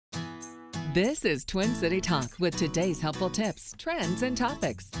This is Twin City Talk with today's helpful tips, trends, and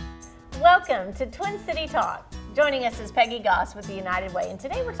topics. Welcome to Twin City Talk. Joining us is Peggy Goss with the United Way, and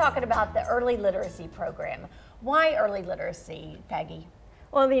today we're talking about the early literacy program. Why early literacy, Peggy?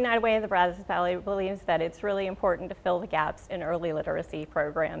 Well, the United Way of the Brazos Valley believes that it's really important to fill the gaps in early literacy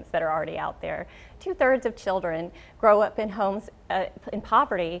programs that are already out there. 2/3 of children grow up in homes in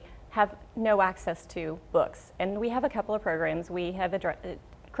poverty, have no access to books, and we have a couple of programs we have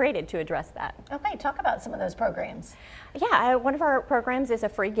created to address that. Okay, talk about some of those programs. Yeah, one of our programs is a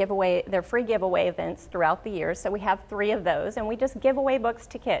free giveaway. They're free giveaway events throughout the year, so we have 3 of those, and we just give away books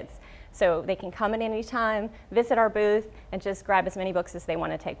to kids. So they can come at any time, visit our booth, and just grab as many books as they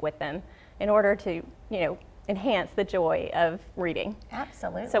want to take with them in order to, enhance the joy of reading.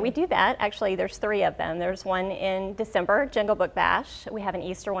 Absolutely. So we do that. Actually, there's 3 of them. There's one in December, Jingle Book Bash. We have an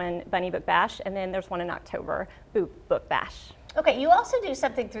Easter one, Bunny Book Bash, and then there's one in October, Book Bash. Okay, you also do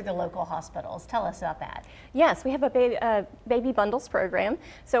something through the local hospitals. Tell us about that. Yes, we have a baby bundles program.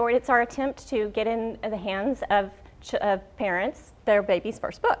 So it's our attempt to get in the hands of parents their baby's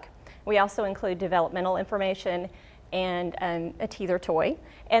first book. We also include developmental information and a teether toy.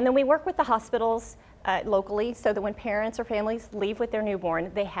 And then we work with the hospitals locally so that when parents or families leave with their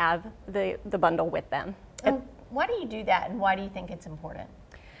newborn, they have the bundle with them. And why do you do that, and why do you think it's important?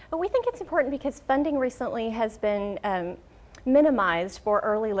 Well, we think it's important because funding recently has been minimized for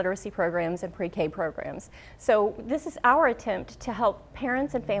early literacy programs and pre-K programs. So this is our attempt to help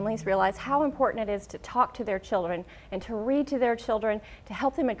parents and families realize how important it is to talk to their children and to read to their children to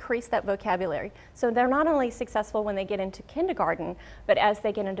help them increase that vocabulary. So they're not only successful when they get into kindergarten, but as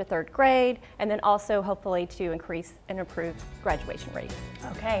they get into 3rd grade, and then also hopefully to increase and improve graduation rates.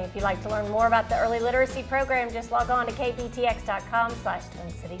 Okay, if you'd like to learn more about the early literacy program, just log on to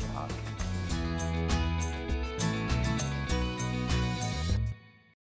kbtx.com/TwinCityTalk.